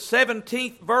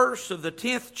17th verse of the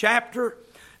 10th chapter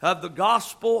of the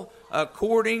Gospel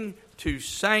according to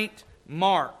St.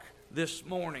 Mark this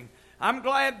morning. I'm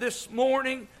glad this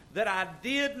morning that I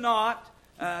did not,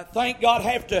 thank God,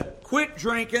 have to quit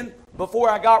drinking before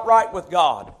I got right with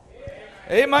God.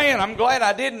 Amen. I'm glad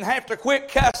I didn't have to quit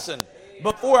cussing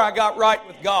before I got right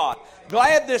with God.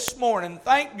 Glad this morning,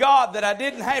 thank God that I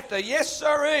didn't have to, yes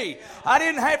sirree, I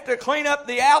didn't have to clean up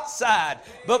the outside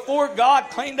before God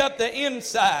cleaned up the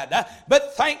inside.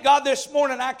 But thank God this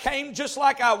morning I came just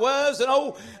like I was, an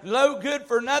old low good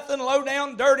for nothing, low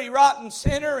down, dirty, rotten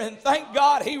sinner, and thank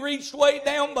God He reached way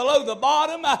down below the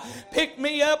bottom, picked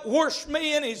me up, washed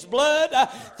me in His blood.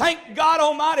 Thank God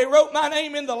Almighty wrote my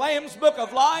name in the Lamb's Book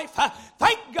of Life.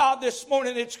 Thank God this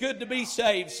morning it's good to be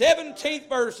saved. 17th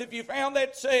verse, if you found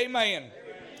that, say amen.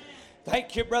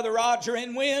 Thank you, Brother Roger.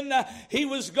 And when he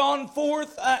was gone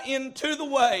forth into the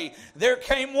way, there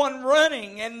came one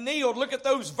running and kneeled. Look at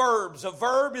those verbs. A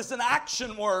verb is an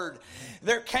action word.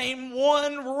 There came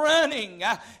one running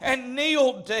and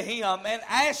kneeled to him and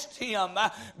asked him,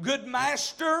 Good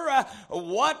Master,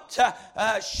 what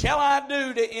shall I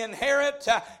do to inherit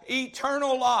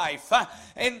eternal life?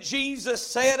 And Jesus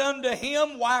said unto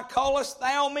him, Why callest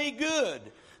thou me good?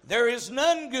 There is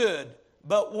none good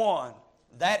but one.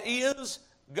 That is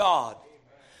God.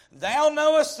 Thou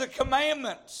knowest the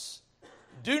commandments.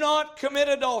 Do not commit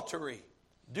adultery.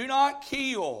 Do not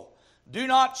kill. Do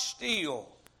not steal.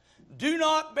 Do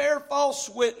not bear false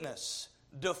witness.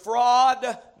 Defraud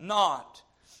not.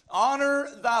 Honor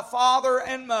thy father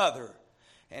and mother.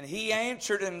 And he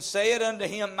answered and said unto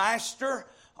him, Master,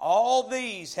 all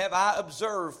these have I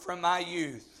observed from my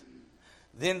youth.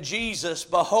 Then Jesus,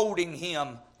 beholding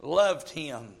him, loved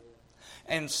him,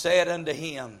 and said unto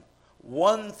him,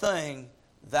 One thing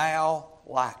thou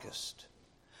lackest.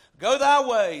 Go thy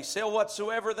way, sell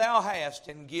whatsoever thou hast,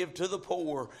 and give to the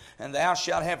poor, and thou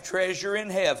shalt have treasure in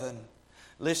heaven.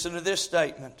 Listen to this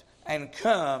statement. And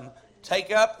come,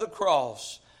 take up the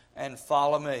cross, and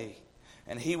follow me.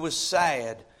 And he was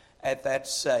sad at that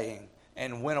saying,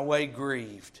 and went away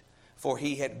grieved, for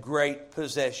he had great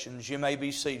possessions. You may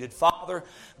be seated. Father,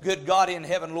 good God in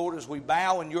heaven, Lord, as we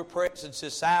bow in your presence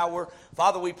this hour,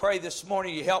 Father, we pray this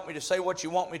morning you help me to say what you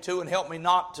want me to and help me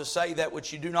not to say that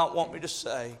which you do not want me to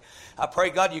say. I pray,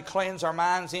 God, you cleanse our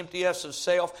minds, empty us of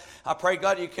self. I pray,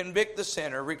 God, you convict the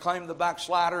sinner, reclaim the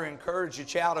backslider, encourage the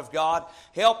child of God.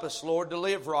 Help us, Lord, to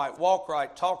live right, walk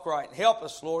right, talk right. Help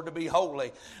us, Lord, to be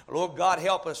holy. Lord God,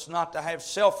 help us not to have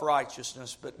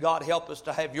self-righteousness, but God, help us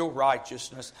to have your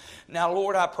righteousness. Now,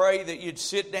 Lord, I pray that you'd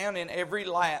sit down in every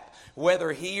lap,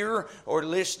 whether here or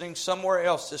listening somewhere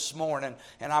else this morning.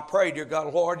 And I pray, dear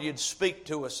God, Lord, you'd speak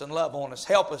to us and love on us.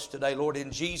 Help us today, Lord,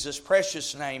 in Jesus'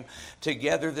 precious name.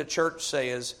 Together the church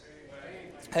says,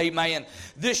 amen.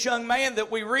 This young man that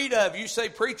we read of, you say,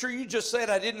 Preacher, you just said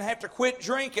I didn't have to quit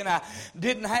drinking. I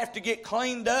didn't have to get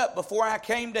cleaned up before I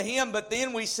came to him. But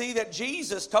then we see that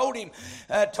Jesus told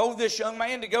this young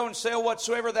man to go and sell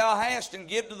whatsoever thou hast and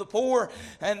give to the poor,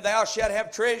 and thou shalt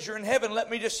have treasure in heaven.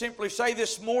 Let me just simply say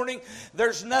this morning,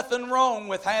 there's nothing wrong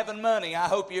with having money. I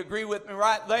hope you agree with me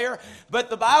right there. But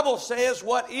the Bible says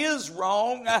what is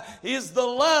wrong is the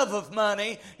love of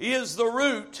money is the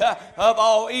root of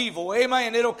all evil.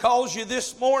 Amen. It'll cause you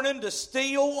this morning to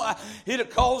steal. It'll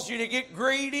cause you to get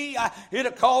greedy.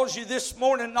 It'll cause you this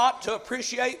morning not to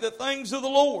appreciate the things of the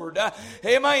Lord.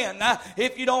 Amen.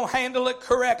 If you don't handle it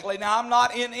correctly. Now, I'm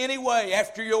not in any way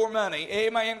after your money.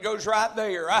 Amen. Goes right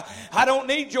there. I don't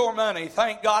need your money.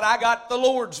 Thank God I got the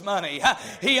Lord's money.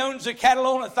 He owns the cattle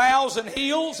on 1,000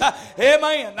 hills.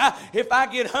 Amen. If I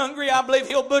get hungry, I believe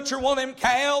He'll butcher one of them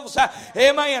calves.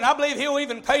 Amen. I believe He'll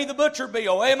even pay the butcher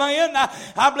bill. Amen.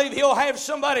 I believe He'll have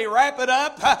somebody wrap it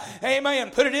up, amen,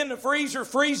 put it in the freezer,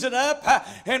 freeze it up,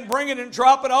 and bring it and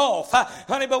drop it off.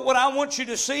 Honey, but what I want you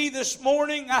to see this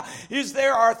morning is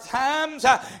there are times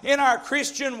in our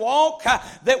Christian walk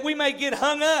that we may get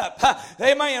hung up.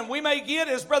 Amen. We may get,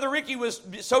 as Brother Ricky was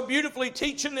so beautifully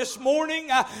teaching this morning,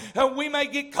 we may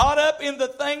get caught up in the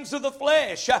things of the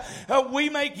flesh. We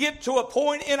may get to a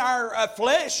point in our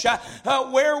flesh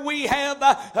where we have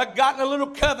gotten a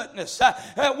little covetousness.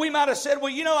 We might have said,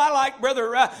 well, you know, I like Brother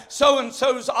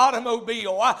so-and-so's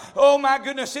automobile. Oh my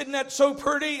goodness, isn't that so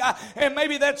pretty? And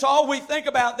maybe that's all we think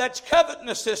about. That's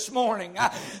covetousness this morning.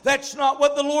 That's not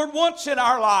what the Lord wants in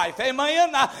our life.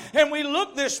 Amen. And we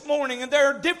look this morning and there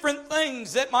are different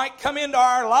things that might come into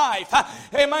our life.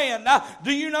 Amen.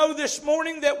 Do you know this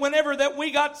morning that whenever that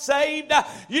we got saved,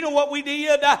 you know what we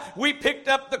did? We picked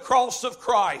up the cross of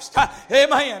Christ.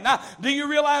 Amen. Do you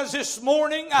realize this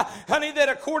morning, honey, that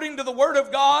according to the Word of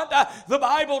God, the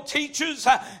Bible teaches is,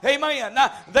 amen,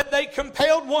 that they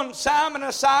compelled one Simon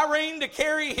of Cyrene to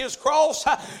carry his cross,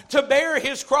 to bear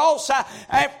his cross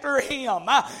after him.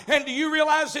 And do you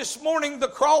realize this morning the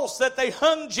cross that they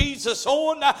hung Jesus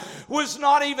on was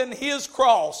not even his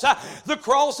cross? The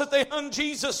cross that they hung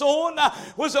Jesus on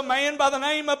was a man by the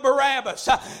name of Barabbas.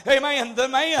 Amen. The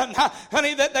man,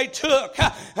 honey, that they took,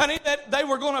 honey, that they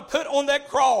were going to put on that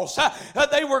cross.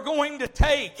 They were going to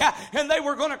take and they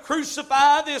were going to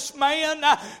crucify this man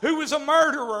who was a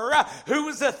murderer, who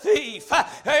was a thief.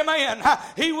 Amen.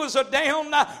 He was a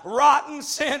down rotten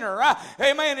sinner.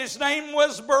 Amen. His name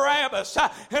was Barabbas.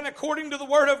 And according to the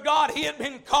Word of God, he had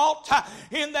been caught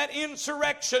in that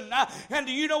insurrection. And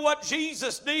do you know what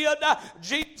Jesus did?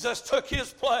 Jesus took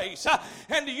his place.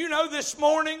 And do you know this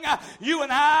morning, you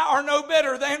and I are no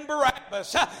better than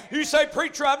Barabbas. You say,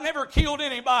 preacher, I've never killed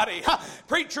anybody.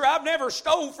 Preacher, I've never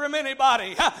stole from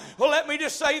anybody. Well, let me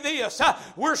just say this.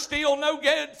 We're still no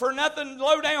good for nothing,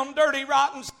 low down, dirty,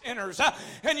 rotten sinners.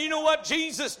 And you know what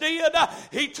Jesus did?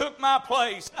 He took my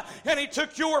place. And he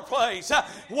took your place.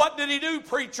 What did he do,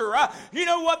 preacher? You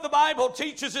know what the Bible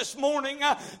teaches this morning?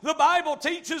 The Bible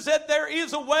teaches that there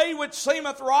is a way which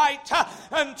seemeth right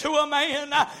unto a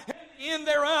man, in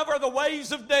thereof are the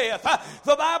ways of death.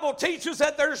 The Bible teaches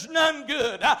that there's none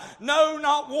good. No,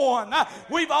 not one.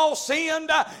 We've all sinned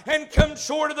and come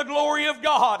short of the glory of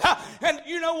God. And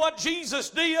you know what Jesus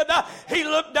did? He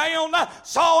looked down,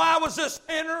 saw I was a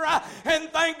sinner, and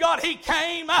thank God he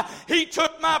came. He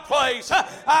took my place.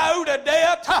 I owed a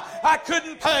debt I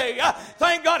couldn't pay.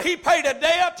 Thank God he paid a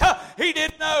debt he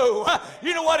didn't know.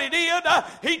 You know what he did?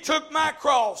 He took my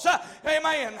cross.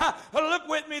 Amen. Look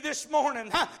with me this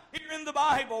morning. Here in the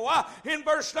Bible, in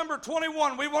verse number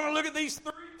 21, we want to look at these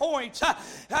 3 points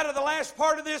out of the last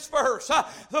part of this verse.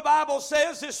 The Bible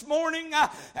says this morning,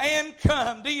 and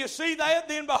come. Do you see that?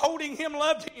 Then beholding him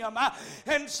loved him,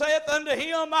 and saith unto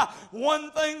him,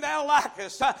 one thing thou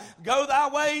lackest, go thy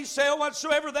way, sell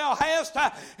whatsoever thou hast,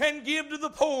 and give to the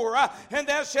poor, and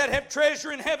thou shalt have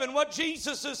treasure in heaven. What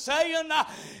Jesus is saying,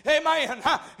 amen,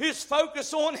 is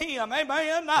focus on him,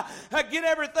 amen. Get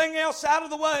everything else out of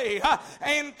the way,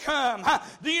 and come.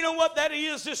 Do you know what that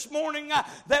is this morning?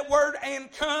 That word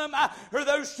and come, or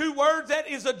those 2 words, that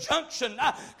is a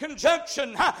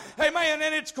conjunction. Amen.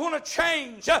 And it's going to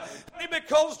change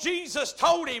because Jesus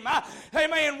told him,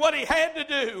 amen, what he had to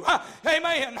do.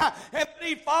 Amen. And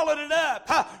he followed it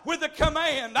up with the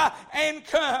command, and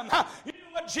come. You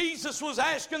know what Jesus was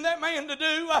asking that man to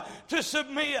do? To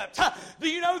submit. Do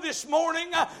you know this morning,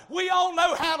 we all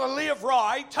know how to live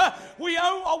right. We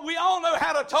all know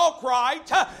how to talk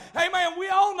right. Amen. We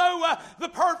all know the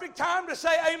perfect time to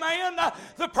say amen.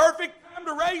 The perfect time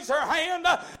to raise our hand.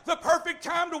 The perfect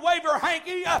time to wave our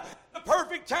hanky. The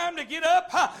perfect time to get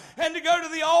up and to go to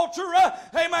the altar.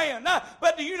 Amen.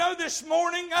 But do you know this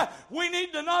morning, we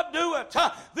need to not do it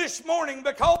this morning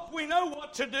because we know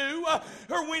what to do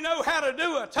or we know how to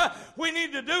do it. We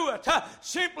need to do it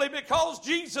simply because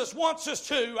Jesus wants us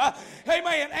to.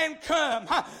 Amen. And come.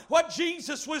 What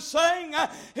Jesus was saying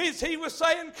is he was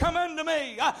saying, come unto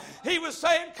me. He was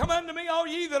saying, come unto me, all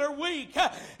ye that are weak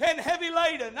and heavy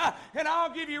laden, and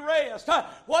I'll give you rest.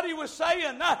 What he was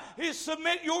saying is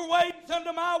submit your ways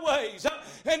unto my ways.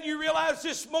 And you realize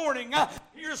this morning,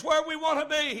 here's where we want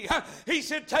to be. He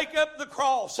said, take up the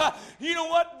cross. You know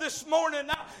what? This morning,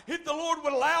 if the Lord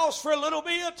would allow us for a little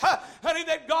bit, honey,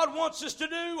 that God wants us to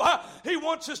do, he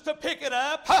wants us to pick it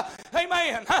up.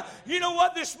 Amen. You know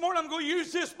what? This morning, I'm going to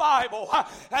use this Bible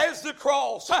as the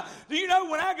cross. Do you know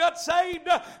when I got saved,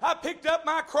 I picked up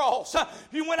my cross.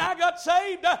 When I got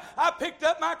saved, I picked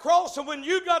up my cross. And when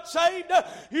you got saved,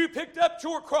 you picked up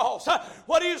your cross.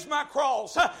 What is my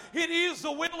cross? It is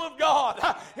the will of God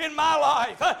in my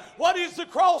life. What is the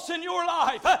cross in your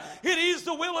life? It is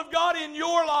the will of God in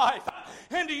your life.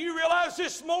 And do you realize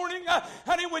this morning,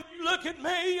 honey, when you look at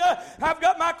me, I've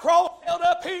got my cross held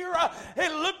up here.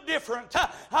 It looked different.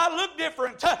 I look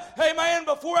different. Amen.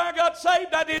 Before I got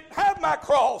saved, I didn't have my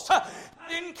cross. I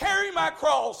didn't carry my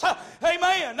cross.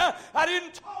 Amen. I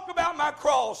didn't talk about my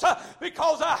cross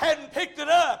because I hadn't picked it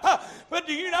up. But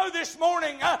do you know this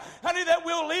morning, honey, that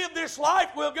we'll live this life,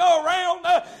 we'll go around,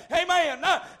 amen,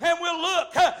 and we'll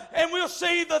look and we'll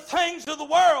see the things of the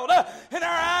world, and our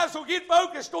eyes will get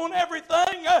focused on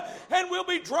everything, and we'll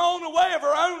be drawn away of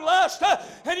our own lust.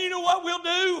 And you know what we'll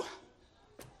do?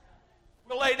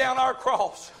 We'll lay down our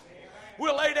cross.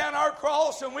 We'll lay down our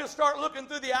cross and we'll start looking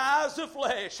through the eyes of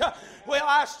flesh. Well,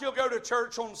 I still go to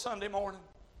church on Sunday morning.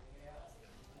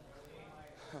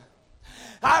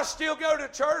 I still go to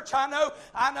church. I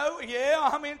know, yeah,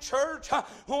 I'm in church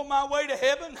on my way to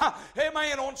heaven.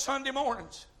 Amen, on Sunday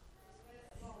mornings.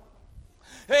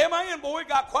 Amen. Boy, it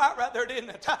got quiet right there, didn't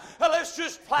it? Let's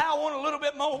just plow on a little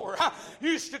bit more.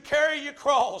 Used to carry your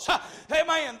cross.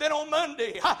 Amen. Then on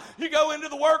Monday, you go into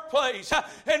the workplace,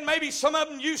 and maybe some of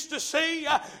them used to see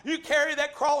you carry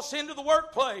that cross into the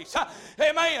workplace.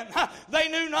 Amen. They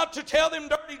knew not to tell them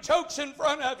dirty jokes in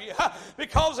front of you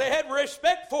because they had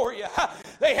respect for you.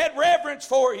 They had reverence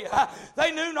for you.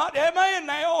 They knew not, amen,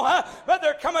 now, but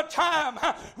there come a time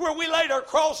where we laid our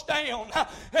cross down.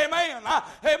 Amen.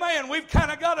 Amen. We've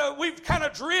kind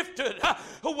of drifted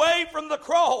away from the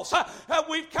cross.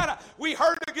 We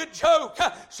heard a good joke.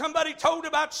 Somebody told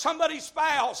about somebody's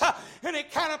spouse, and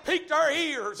it kind of piqued our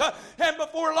ears. And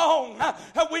before long,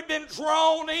 we've been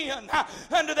drawn in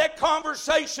into that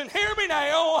conversation. Hear me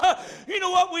now. You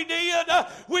know what we did?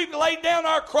 We've laid down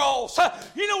our cross.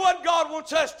 You know what God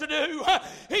wants us to do?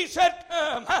 He said,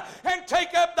 come and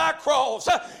take up thy cross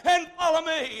and follow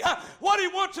me. What He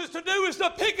wants us to do is to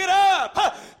pick it up.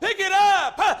 Pick it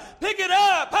up. Pick it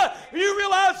up. You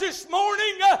realize this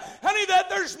morning, honey, that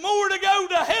there's more to go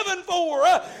to heaven for